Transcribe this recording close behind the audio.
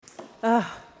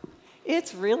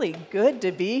It's really good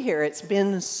to be here. It's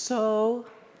been so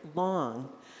long.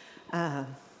 And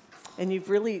you've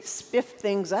really spiffed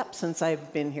things up since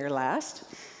I've been here last.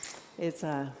 It's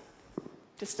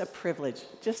just a privilege,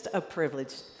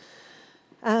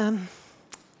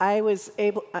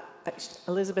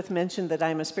 Elizabeth mentioned that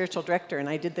I'm a spiritual director, and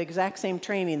I did the exact same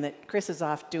training that Chris is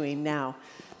off doing now.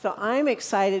 So I'm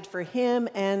excited for him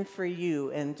and for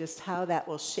you, and just how that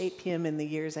will shape him in the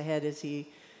years ahead as he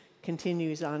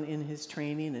continues on in his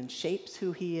training and shapes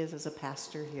who he is as a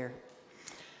pastor here.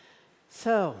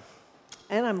 So,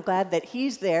 and I'm glad that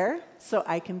he's there so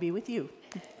I can be with you.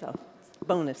 So,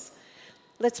 bonus.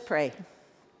 Let's pray.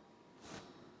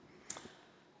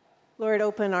 Lord,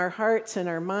 open our hearts and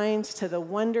our minds to the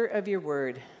wonder of your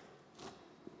word,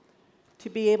 to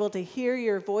be able to hear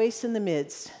your voice in the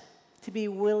midst, to be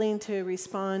willing to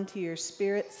respond to your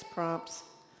Spirit's prompts.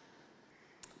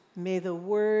 May the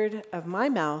word of my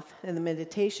mouth and the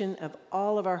meditation of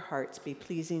all of our hearts be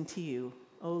pleasing to you.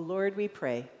 O Lord, we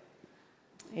pray.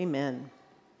 Amen.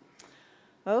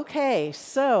 Okay,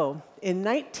 so in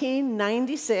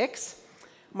 1996,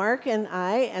 Mark and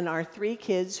I and our 3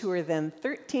 kids, who were then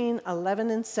 13,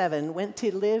 11, and 7, went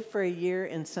to live for a year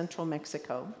in central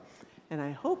Mexico. And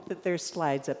I hope that there's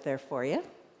slides up there for you.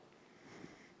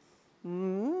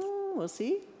 We'll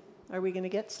see. Are we going to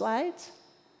get slides?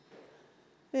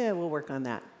 Yeah, we'll work on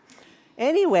that.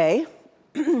 Anyway,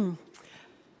 in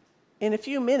a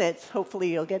few minutes,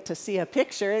 hopefully you'll get to see a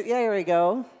picture. Yeah, there we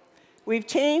go. We've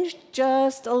changed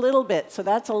just a little bit. So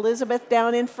that's Elizabeth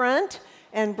down in front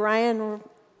and Brian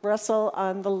Russell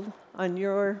on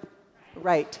your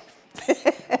right.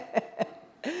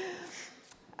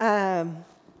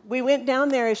 We went down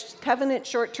there as Covenant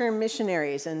short-term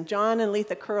missionaries, and John and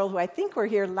Letha Curl, who I think were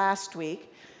here last week,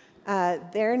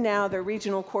 they're now the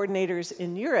regional coordinators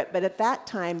in Europe, but at that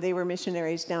time they were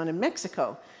missionaries down in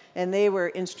Mexico, and they were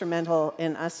instrumental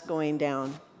in us going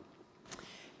down.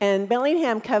 And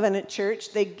Bellingham Covenant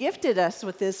Church, they gifted us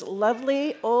with this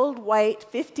lovely old white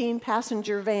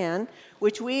 15-passenger van,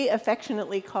 which we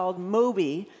affectionately called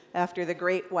Moby, after the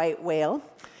great white whale.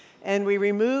 And we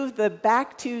removed the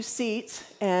back 2 seats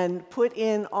and put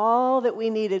in all that we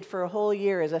needed for a whole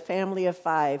year as a family of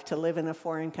 5 to live in a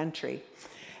foreign country.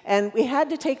 And we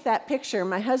had to take that picture,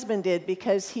 my husband did,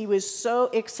 because he was so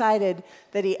excited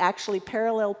that he actually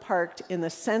parallel parked in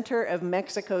the center of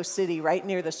Mexico City, right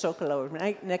near the Zocalo,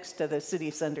 right next to the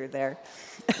city center there.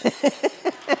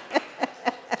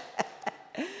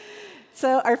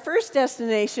 So our first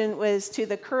destination was to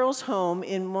the Curls' home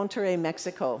in Monterrey,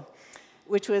 Mexico,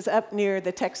 which was up near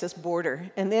the Texas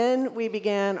border. And then we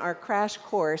began our crash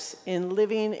course in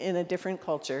living in a different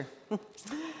culture.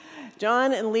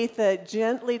 John and Letha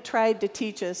gently tried to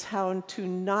teach us how to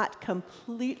not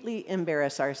completely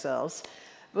embarrass ourselves,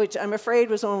 which I'm afraid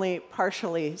was only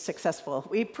partially successful.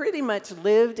 We pretty much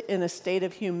lived in a state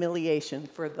of humiliation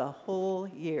for the whole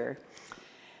year.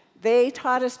 They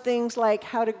taught us things like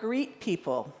how to greet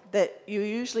people, that you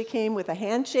usually came with a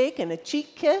handshake and a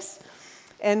cheek kiss.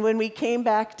 And when we came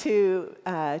back to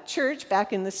church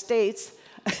back in the States,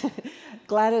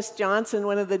 Gladys Johnson,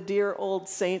 one of the dear old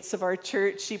saints of our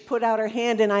church, she put out her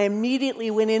hand, and I immediately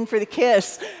went in for the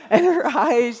kiss, and her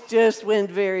eyes just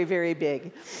went very, very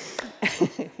big.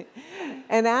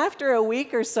 And after a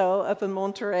week or so up in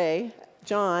Monterrey,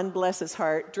 John, bless his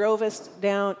heart, drove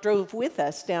with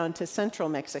us down to central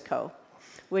Mexico,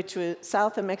 which was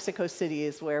south of Mexico City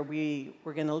is where we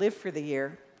were going to live for the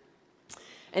year.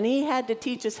 And he had to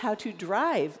teach us how to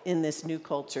drive in this new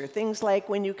culture. Things like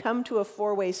when you come to a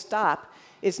 4-way stop,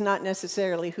 it's not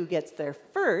necessarily who gets there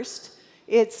first,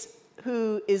 it's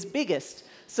who is biggest.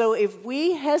 So if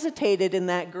we hesitated in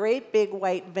that great big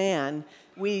white van,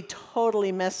 we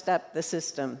totally messed up the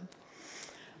system.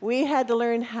 We had to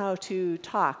learn how to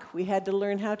talk. We had to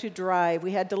learn how to drive.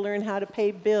 We had to learn how to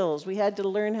pay bills. We had to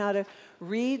learn how to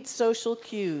read social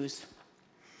cues.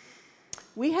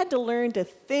 We had to learn to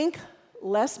think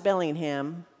less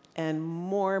Bellingham and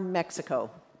more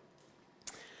Mexico.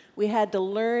 We had to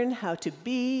learn how to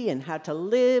be and how to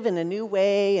live in a new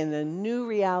way, in a new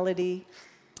reality,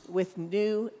 with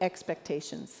new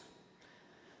expectations.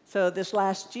 So this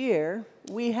last year,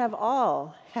 we have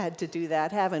all had to do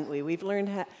that, haven't we? We've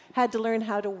had to learn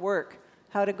how to work,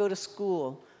 how to go to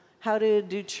school, how to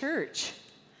do church.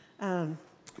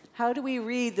 How do we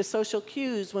read the social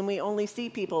cues when we only see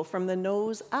people from the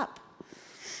nose up?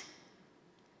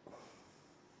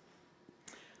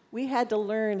 We had to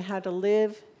learn how to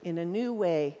live in a new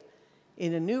way,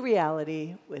 in a new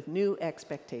reality, with new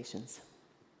expectations.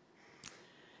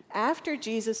 After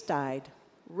Jesus died,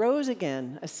 rose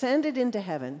again, ascended into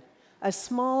heaven, a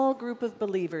small group of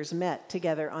believers met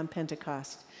together on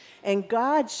Pentecost. And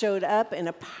God showed up in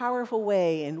a powerful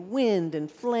way in wind and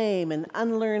flame and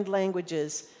unlearned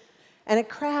languages. And a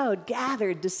crowd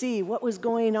gathered to see what was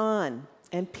going on.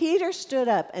 And Peter stood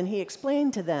up and he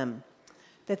explained to them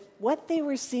that what they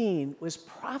were seeing was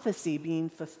prophecy being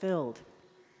fulfilled.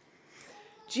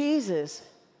 Jesus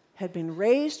had been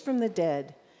raised from the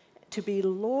dead to be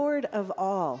Lord of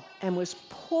all and was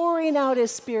pouring out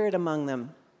his Spirit among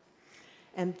them.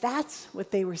 And that's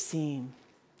what they were seeing.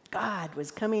 God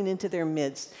was coming into their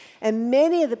midst. And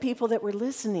many of the people that were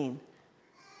listening,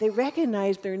 they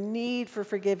recognized their need for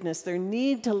forgiveness, their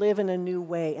need to live in a new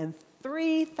way. And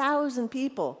 3,000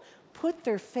 people put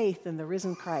their faith in the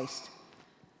risen Christ.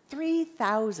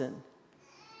 3,000.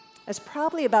 That's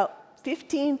probably about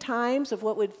 15 times of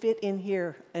what would fit in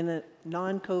here in a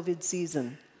non-COVID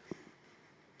season.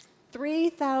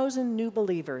 3,000 new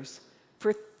believers.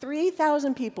 For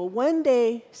 3,000 people, one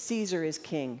day Caesar is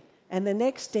king, and the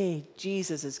next day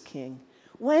Jesus is king.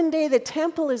 One day the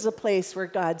temple is a place where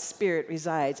God's Spirit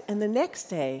resides, and the next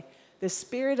day the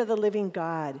Spirit of the living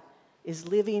God is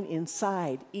living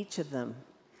inside each of them.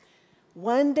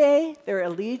 One day their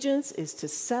allegiance is to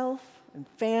self and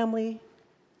family,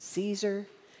 Caesar,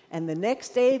 and the next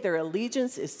day their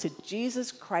allegiance is to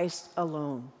Jesus Christ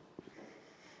alone.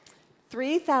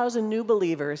 3,000 new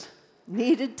believers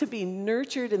needed to be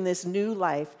nurtured in this new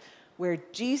life where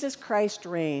Jesus Christ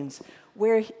reigns,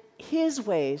 where his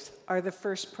ways are the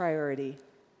first priority.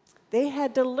 They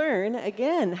had to learn,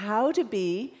 again, how to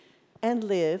be and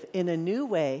live in a new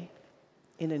way,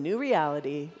 in a new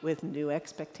reality, with new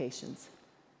expectations.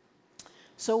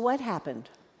 So what happened?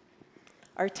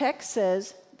 Our text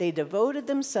says they devoted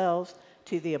themselves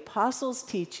to the apostles'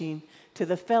 teaching, to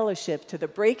the fellowship, to the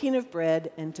breaking of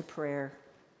bread, and to prayer.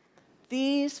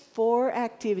 These 4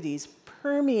 activities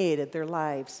permeated their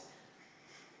lives.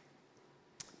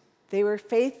 They were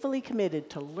faithfully committed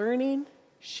to learning,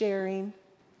 sharing,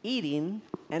 eating,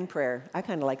 and prayer. I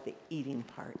kind of like the eating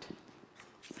part.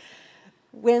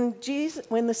 When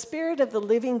the Spirit of the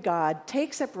living God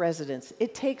takes up residence,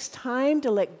 it takes time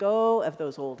to let go of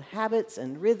those old habits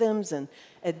and rhythms and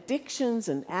addictions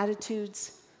and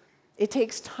attitudes. It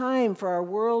takes time for our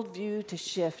worldview to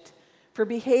shift, for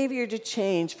behavior to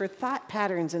change, for thought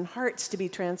patterns and hearts to be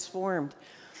transformed.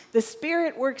 The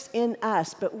Spirit works in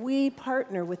us, but we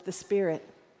partner with the Spirit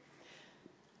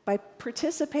by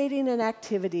participating in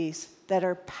activities that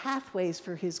are pathways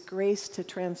for His grace to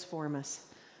transform us.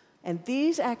 And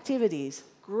these activities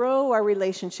grow our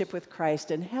relationship with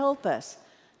Christ and help us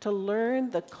to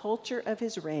learn the culture of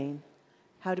His reign,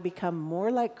 how to become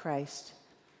more like Christ,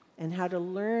 and how to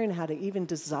learn how to even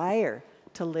desire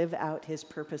to live out His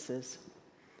purposes.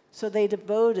 So they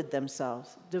devoted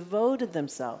themselves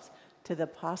to the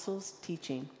apostles'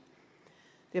 teaching.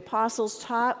 The apostles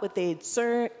taught what they'd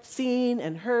seen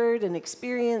and heard and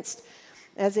experienced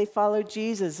as they followed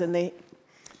Jesus, and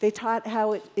they taught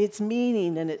how its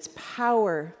meaning and its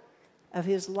power of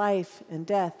His life and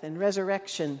death and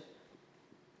resurrection,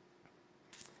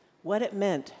 what it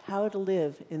meant, how to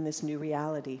live in this new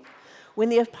reality. When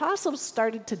the apostles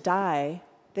started to die,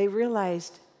 they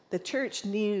realized the church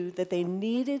knew that they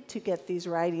needed to get these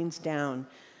writings down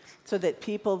so that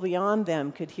people beyond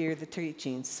them could hear the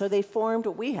teachings. So they formed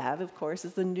what we have, of course,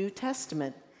 as the New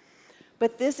Testament.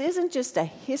 But this isn't just a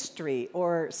history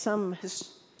or some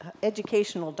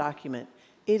educational document.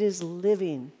 It is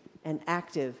living and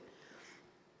active.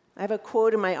 I have a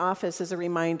quote in my office as a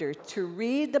reminder. To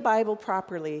read the Bible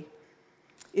properly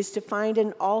is to find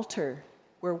an altar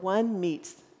where one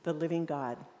meets the living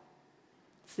God.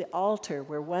 It's the altar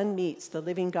where one meets the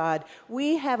living God.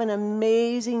 We have an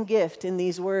amazing gift in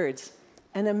these words,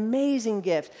 an amazing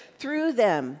gift. Through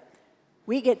them,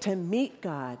 we get to meet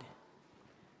God.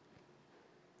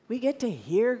 We get to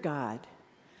hear God.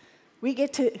 We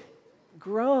get to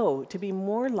grow to be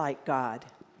more like God.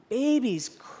 Babies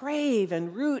crave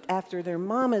and root after their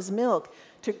mama's milk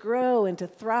to grow and to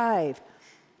thrive.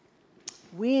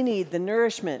 We need the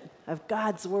nourishment of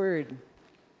God's word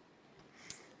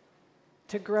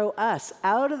to grow us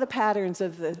out of the patterns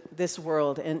of this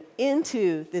world and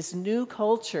into this new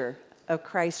culture of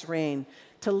Christ's reign,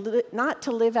 not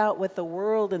to live out what the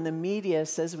world and the media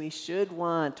says we should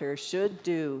want or should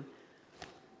do,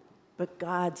 but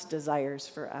God's desires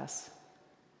for us.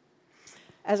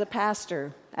 As a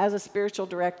pastor, as a spiritual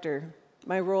director,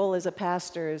 my role as a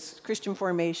pastor is Christian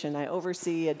formation. I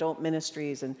oversee adult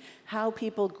ministries and how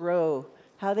people grow,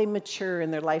 how they mature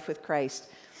in their life with Christ.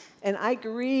 And I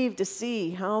grieve to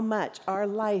see how much our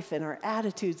life and our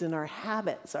attitudes and our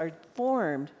habits are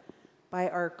formed by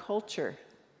our culture,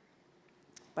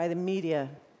 by the media,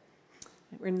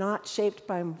 We're not shaped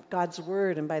by God's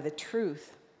word and by the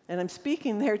truth. And I'm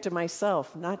speaking there to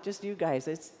myself, not just you guys.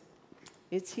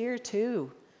 It's here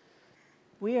too.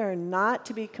 We are not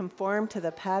to be conformed to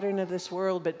the pattern of this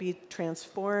world, but be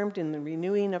transformed in the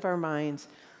renewing of our minds.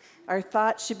 Our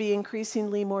thoughts should be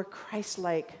increasingly more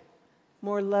Christ-like,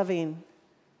 more loving,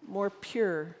 more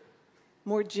pure,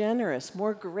 more generous,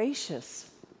 more gracious.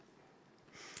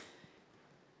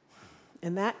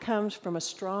 And that comes from a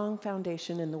strong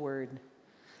foundation in the Word.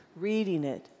 Reading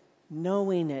it,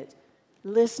 knowing it,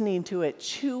 listening to it,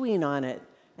 chewing on it,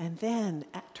 and then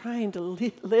trying to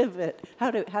live it,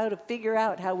 how to figure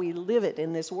out how we live it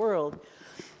in this world.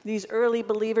 These early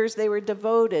believers, they were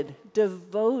devoted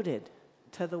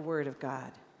to the Word of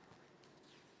God.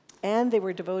 And they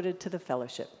were devoted to the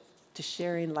fellowship, to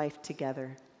sharing life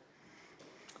together.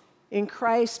 In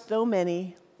Christ, though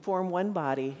many form one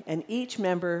body, and each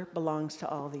member belongs to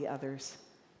all the others.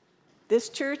 This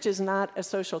church is not a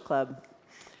social club.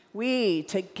 We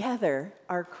together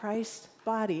are Christ's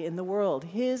body in the world,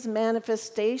 his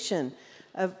manifestation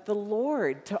of the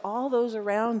Lord to all those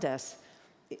around us.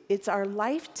 It's our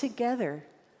life together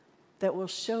that will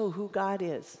show who God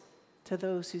is to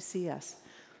those who see us.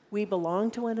 We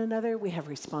belong to one another. We have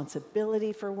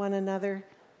responsibility for one another.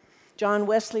 John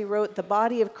Wesley wrote, "The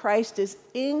body of Christ is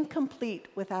incomplete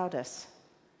without us,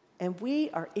 and we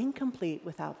are incomplete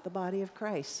without the body of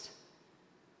Christ."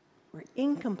 We're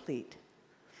incomplete.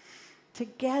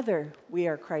 Together, we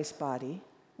are Christ's body.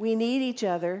 We need each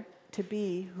other to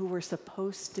be who we're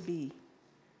supposed to be.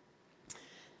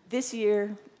 This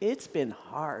year, it's been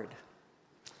hard.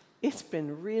 It's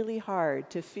been really hard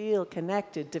to feel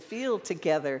connected, to feel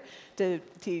together, to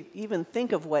even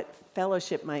think of what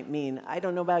fellowship might mean. I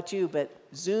don't know about you, but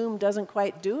Zoom doesn't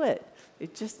quite do it.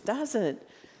 It just doesn't.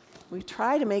 We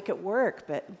try to make it work,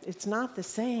 but it's not the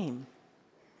same.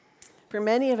 For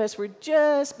many of us, we're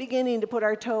just beginning to put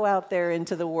our toe out there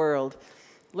into the world,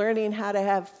 learning how to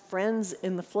have friends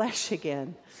in the flesh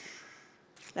again.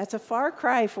 That's a far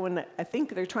cry from what I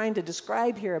think they're trying to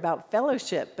describe here about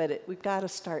fellowship, but we've got to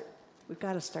start. We've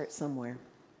got to start somewhere.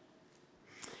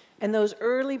 And those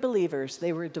early believers,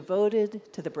 they were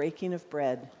devoted to the breaking of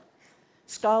bread.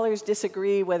 Scholars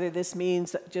disagree whether this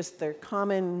means just their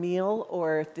common meal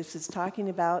or if this is talking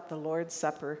about the Lord's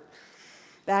Supper.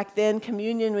 Back then,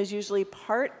 communion was usually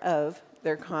part of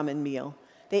their common meal.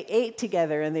 They ate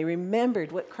together and they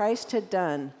remembered what Christ had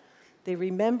done. They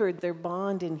remembered their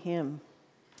bond in him.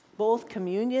 Both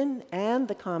communion and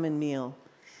the common meal,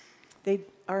 they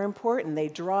are important. They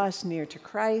draw us near to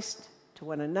Christ, to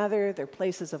one another. They're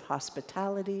places of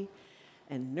hospitality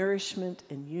and nourishment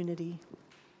and unity.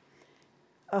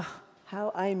 Oh,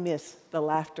 how I miss the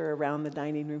laughter around the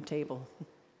dining room table.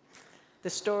 The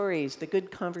stories, the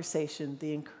good conversation,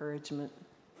 the encouragement.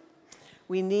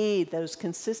 We need those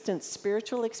consistent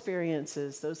spiritual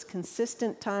experiences, those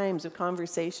consistent times of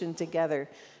conversation together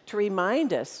to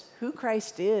remind us who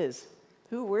Christ is,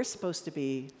 who we're supposed to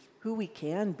be, who we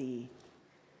can be.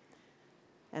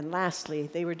 And lastly,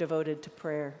 they were devoted to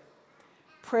prayer.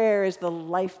 Prayer is the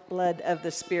lifeblood of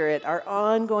the Spirit, our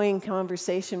ongoing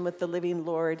conversation with the living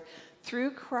Lord.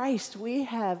 Through Christ, we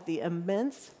have the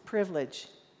immense privilege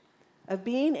of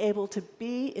being able to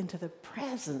be into the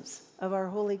presence of our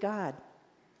holy God.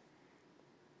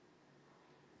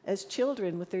 As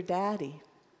children with their daddy,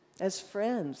 as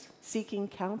friends seeking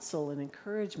counsel and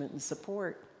encouragement and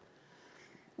support.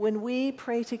 When we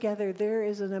pray together, there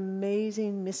is an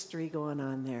amazing mystery going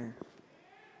on there.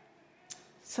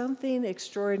 Something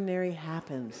extraordinary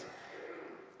happens.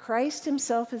 Christ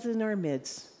himself is in our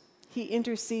midst. He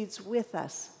intercedes with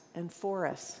us and for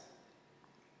us.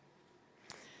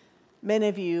 Many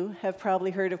of you have probably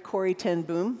heard of Corrie ten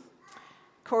Boom.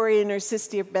 Corrie and her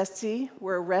sister Betsy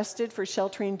were arrested for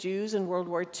sheltering Jews in World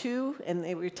War II, and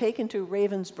they were taken to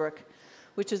Ravensbrück,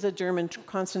 which is a German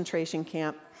concentration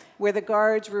camp, where the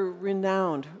guards were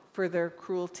renowned for their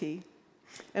cruelty.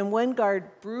 And one guard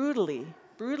brutally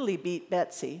beat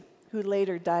Betsy, who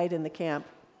later died in the camp.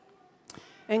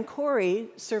 And Corrie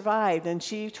survived, and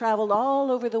she traveled all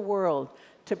over the world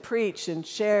to preach and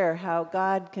share how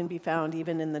God can be found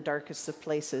even in the darkest of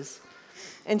places.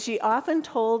 And she often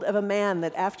told of a man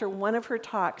that after one of her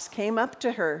talks came up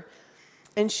to her,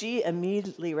 and she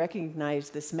immediately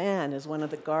recognized this man as one of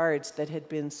the guards that had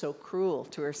been so cruel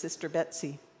to her sister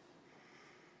Betsy.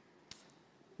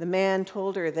 The man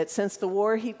told her that since the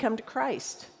war, he'd come to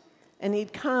Christ, and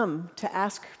he'd come to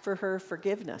ask for her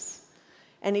forgiveness.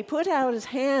 And he put out his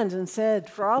hand and said,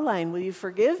 "Fraulein, will you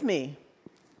forgive me?"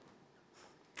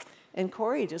 And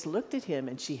Corrie just looked at him,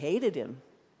 and she hated him.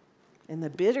 And the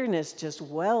bitterness just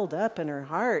welled up in her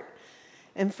heart.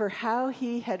 and for how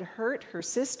he had hurt her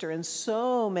sister and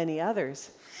so many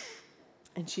others.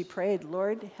 And she prayed,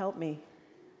 "Lord, help me."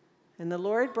 And the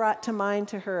Lord brought to mind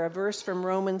to her a verse from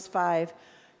Romans 5.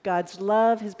 God's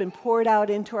love has been poured out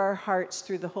into our hearts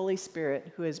through the Holy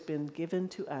Spirit who has been given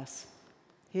to us.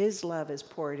 His love is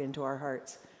poured into our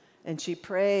hearts. And she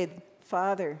prayed,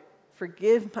 "Father,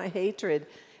 forgive my hatred."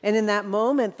 And in that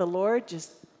moment, the Lord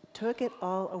just took it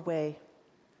all away.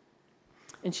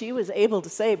 And she was able to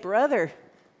say, "Brother,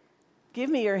 give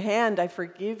me your hand. I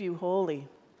forgive you wholly."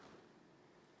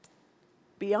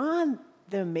 Beyond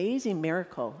the amazing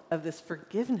miracle of this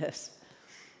forgiveness,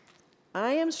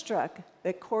 I am struck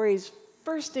that Corey's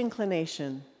first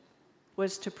inclination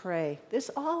was to pray. This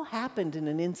all happened in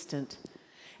an instant.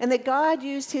 And that God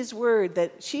used his word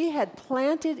that she had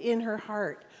planted in her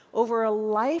heart over a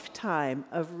lifetime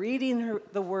of reading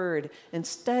the word and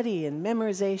study and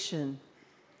memorization.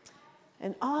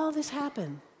 And all this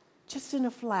happened just in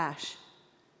a flash.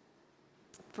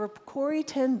 For Corey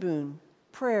ten Boom,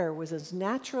 prayer was as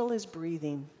natural as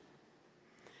breathing.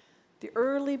 The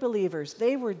early believers,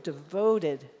 they were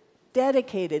devoted,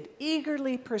 dedicated,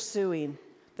 eagerly pursuing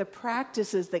the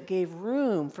practices that gave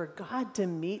room for God to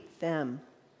meet them,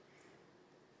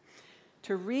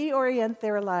 to reorient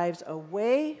their lives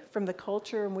away from the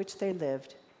culture in which they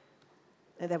lived,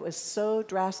 and that was so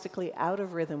drastically out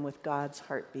of rhythm with God's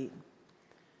heartbeat.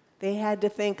 They had to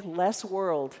think less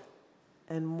world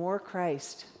and more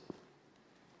Christ.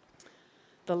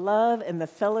 The love and the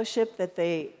fellowship that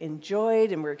they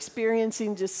enjoyed and were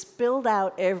experiencing just spilled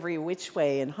out every which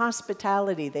way. In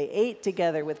hospitality, they ate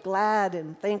together with glad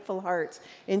and thankful hearts.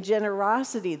 In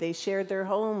generosity, they shared their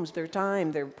homes, their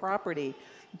time, their property.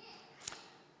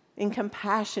 In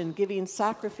compassion, giving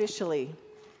sacrificially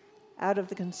out of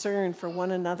the concern for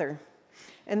one another.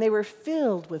 And they were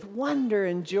filled with wonder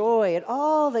and joy at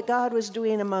all that God was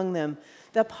doing among them.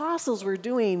 The apostles were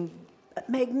doing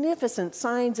magnificent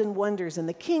signs and wonders, and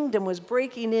the kingdom was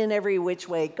breaking in every which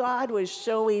way. God was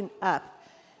showing up.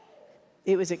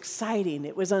 It was exciting,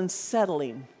 it was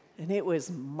unsettling, and it was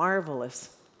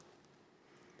marvelous.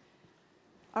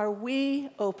 Are we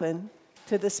open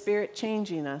to the Spirit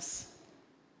changing us,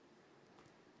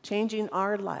 changing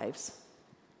our lives?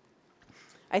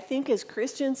 I think as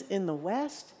Christians in the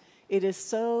West, it is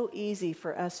so easy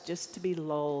for us just to be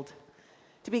lulled,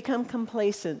 to become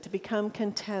complacent, to become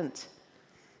content.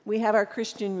 We have our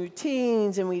Christian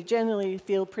routines, and we generally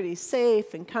feel pretty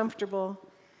safe and comfortable.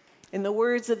 In the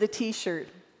words of the t-shirt,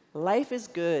 life is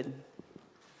good.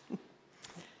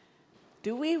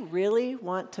 Do we really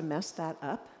want to mess that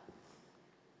up?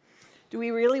 Do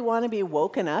we really want to be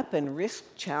woken up and risk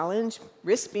challenge,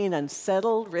 risk being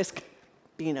unsettled, risk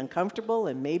being uncomfortable,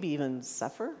 and maybe even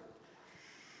suffer?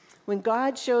 When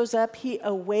God shows up, he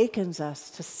awakens us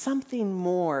to something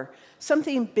more,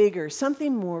 something bigger,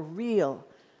 something more real,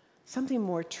 something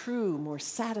more true, more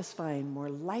satisfying, more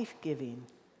life-giving.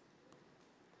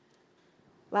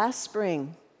 Last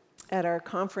spring, at our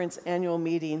conference annual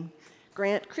meeting,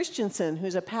 Grant Christensen,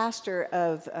 who's a pastor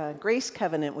of Grace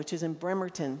Covenant, which is in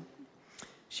Bremerton,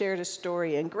 shared a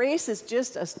story. And Grace is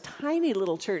just a tiny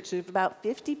little church. There's about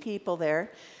 50 people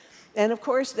there. And of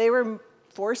course, they were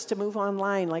forced to move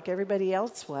online like everybody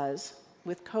else was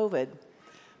with COVID.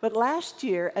 But last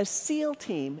year, a SEAL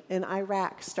team in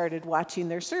Iraq started watching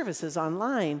their services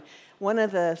online. One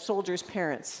of the soldiers'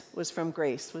 parents was from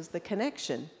Grace, was the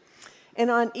connection. And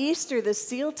on Easter, the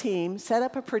SEAL team set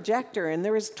up a projector, and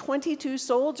there was 22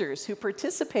 soldiers who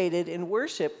participated in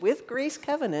worship with Grace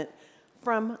Covenant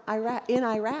from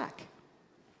Iraq.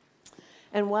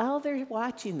 And while they're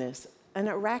watching this, an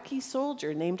Iraqi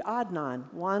soldier named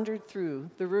Adnan wandered through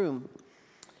the room.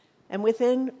 And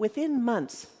within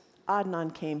months,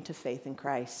 Adnan came to faith in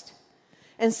Christ.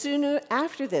 And soon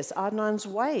after this, Adnan's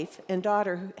wife and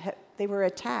daughter, they were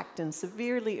attacked and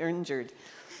severely injured.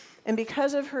 And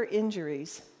because of her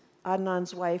injuries,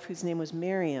 Adnan's wife, whose name was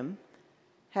Miriam,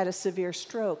 had a severe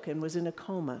stroke and was in a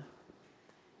coma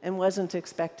and wasn't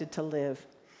expected to live.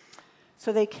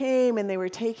 So they came and they were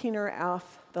taking her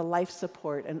off the life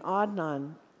support, and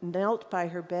Adnan knelt by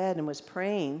her bed and was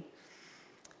praying.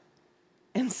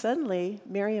 And suddenly,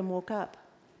 Miriam woke up.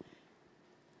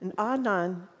 And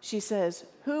Adnan, she says,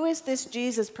 "Who is this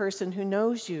Jesus person who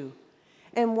knows you?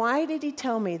 And why did he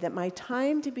tell me that my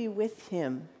time to be with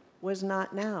him was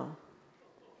not now?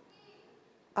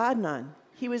 Adnan,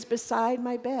 he was beside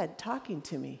my bed talking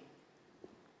to me."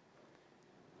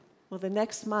 Well, the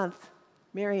next month,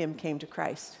 Miriam came to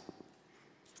Christ.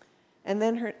 And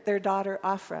then their daughter,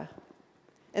 Afra.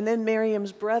 And then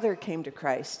Miriam's brother came to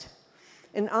Christ.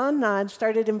 And Annad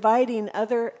started inviting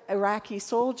other Iraqi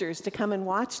soldiers to come and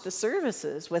watch the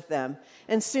services with them.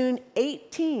 And soon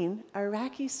 18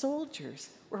 Iraqi soldiers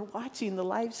were watching the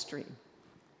live stream.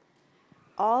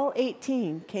 All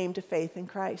 18 came to faith in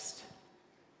Christ.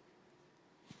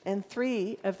 And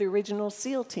 3 of the original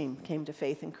SEAL team came to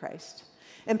faith in Christ.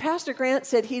 And Pastor Grant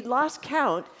said he'd lost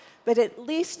count, but at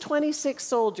least 26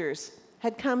 soldiers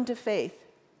had come to faith.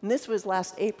 And this was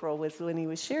last April, was when he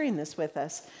was sharing this with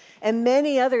us. And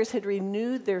many others had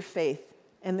renewed their faith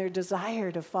and their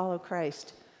desire to follow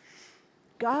Christ.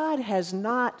 God has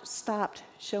not stopped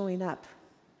showing up.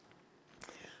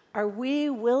 Are we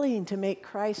willing to make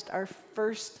Christ our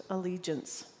first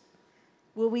allegiance?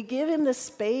 Will we give him the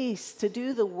space to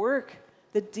do the work,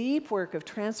 the deep work of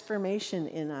transformation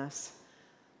in us?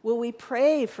 Will we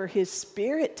pray for his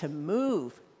Spirit to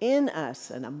move in us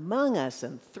and among us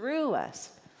and through us?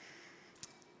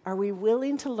 Are we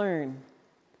willing to learn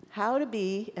how to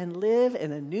be and live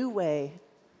in a new way,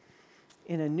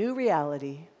 in a new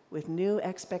reality, with new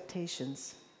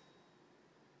expectations?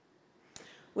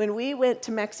 When we went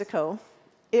to Mexico,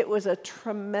 it was a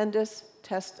tremendous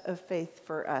test of faith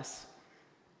for us.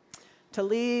 To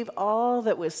leave all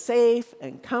that was safe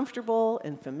and comfortable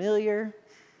and familiar,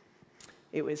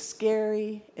 it was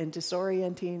scary and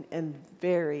disorienting and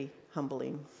very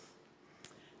humbling.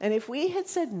 And if we had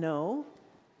said no,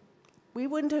 we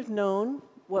wouldn't have known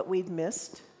what we'd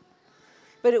missed,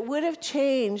 but it would have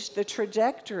changed the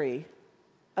trajectory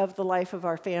of the life of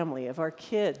our family, of our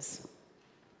kids.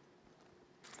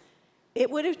 It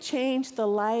would have changed the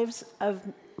lives of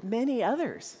many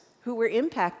others who were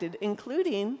impacted,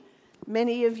 including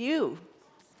many of you.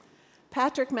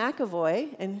 Patrick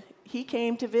McAvoy, and he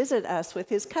came to visit us with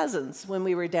his cousins when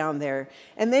we were down there.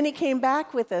 And then he came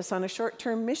back with us on a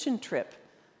short-term mission trip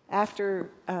after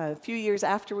a few years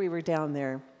after we were down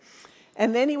there.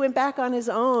 And then he went back on his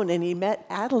own and he met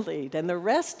Adelaide, and the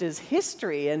rest is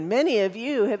history. And many of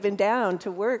you have been down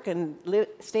to work and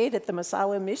stayed at the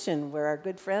Masawa Mission where our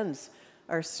good friends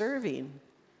are serving.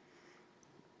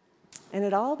 And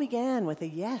it all began with a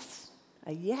yes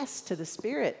to the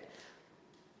Spirit,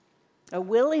 a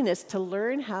willingness to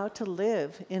learn how to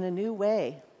live in a new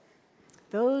way.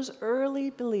 Those early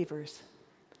believers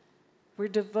were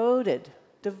devoted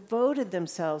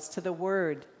themselves to the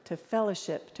Word, to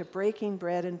fellowship, to breaking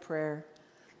bread and prayer.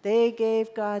 They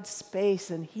gave God space,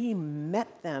 and he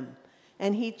met them,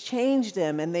 and he changed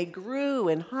them, and they grew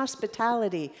in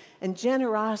hospitality and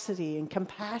generosity and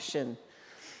compassion.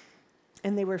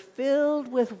 And they were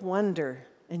filled with wonder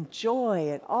and joy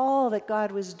at all that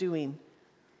God was doing.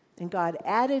 And God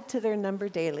added to their number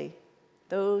daily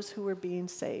those who were being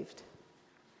saved.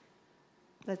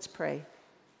 Let's pray.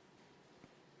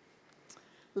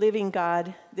 Living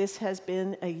God, this has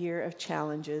been a year of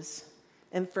challenges.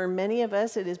 And for many of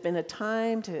us, it has been a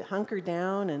time to hunker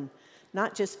down, and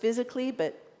not just physically,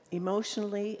 but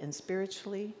emotionally and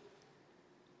spiritually.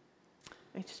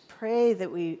 I just pray that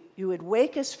you would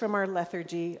wake us from our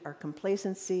lethargy, our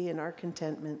complacency, and our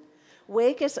contentment.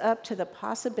 Wake us up to the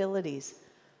possibilities.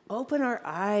 Open our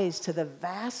eyes to the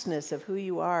vastness of who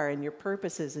you are and your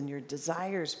purposes and your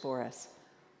desires for us.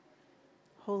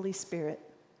 Holy Spirit,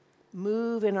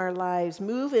 move in our lives.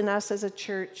 Move in us as a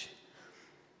church.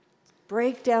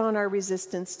 Break down our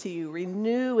resistance to you.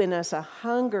 Renew in us a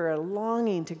hunger, a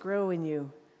longing to grow in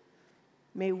you.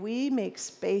 May we make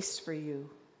space for you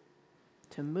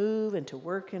to move and to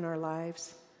work in our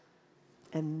lives.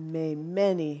 And may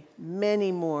many,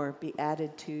 many more be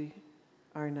added to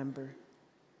our number.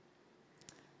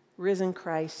 Risen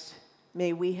Christ,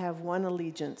 may we have one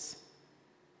allegiance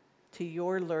to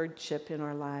your lordship in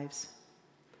our lives.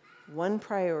 One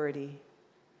priority,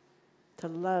 to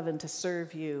love and to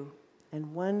serve you,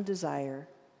 and one desire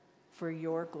for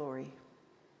your glory.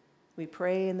 We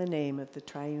pray in the name of the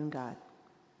triune God.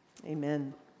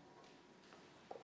 Amen.